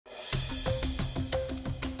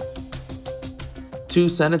Two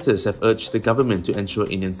senators have urged the government to ensure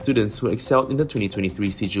Indian students who excelled in the 2023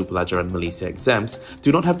 Siju Pelajaran Malaysia exams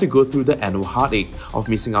do not have to go through the annual heartache of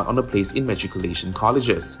missing out on a place in matriculation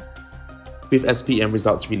colleges. With SPM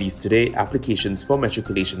results released today, applications for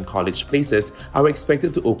matriculation college places are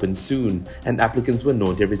expected to open soon, and applicants will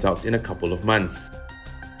know their results in a couple of months.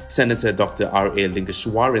 Senator Dr. R.A.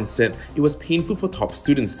 Lingashwaran said it was painful for top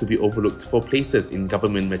students to be overlooked for places in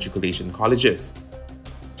government matriculation colleges.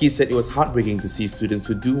 He said it was heartbreaking to see students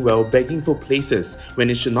who do well begging for places when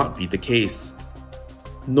it should not be the case.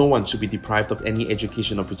 No one should be deprived of any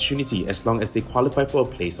education opportunity as long as they qualify for a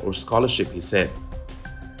place or scholarship, he said.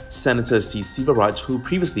 Senator C. Sivaraj, who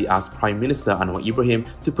previously asked Prime Minister Anwar Ibrahim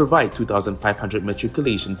to provide 2,500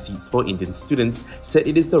 matriculation seats for Indian students, said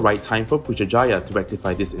it is the right time for Putrajaya to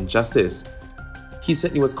rectify this injustice. He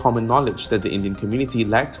said it was common knowledge that the Indian community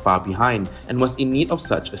lagged far behind and was in need of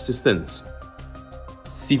such assistance.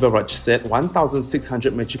 Sivaraj said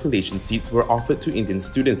 1,600 matriculation seats were offered to Indian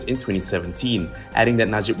students in 2017, adding that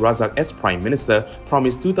Najib Razak as Prime Minister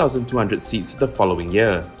promised 2,200 seats the following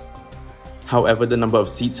year. However, the number of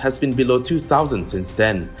seats has been below 2,000 since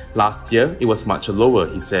then. Last year, it was much lower,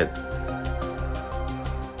 he said.